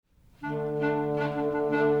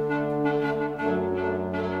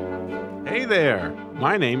there!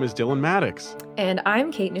 My name is Dylan Maddox. And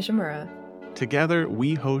I'm Kate Nishimura. Together,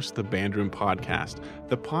 we host the Bandroom Podcast,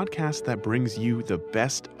 the podcast that brings you the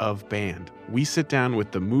best of band. We sit down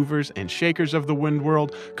with the movers and shakers of the wind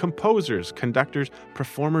world, composers, conductors,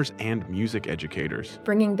 performers, and music educators,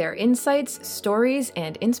 bringing their insights, stories,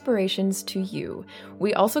 and inspirations to you.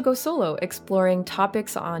 We also go solo, exploring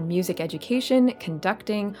topics on music education,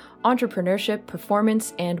 conducting, entrepreneurship,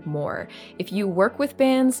 performance, and more. If you work with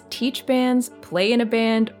bands, teach bands, play in a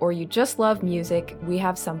band, or you just love music, we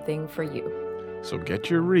have something for you. So get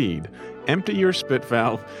your reed, empty your spit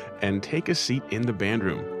valve, and take a seat in the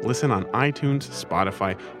Bandroom. Listen on iTunes,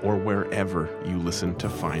 Spotify, or wherever you listen to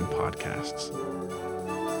fine podcasts.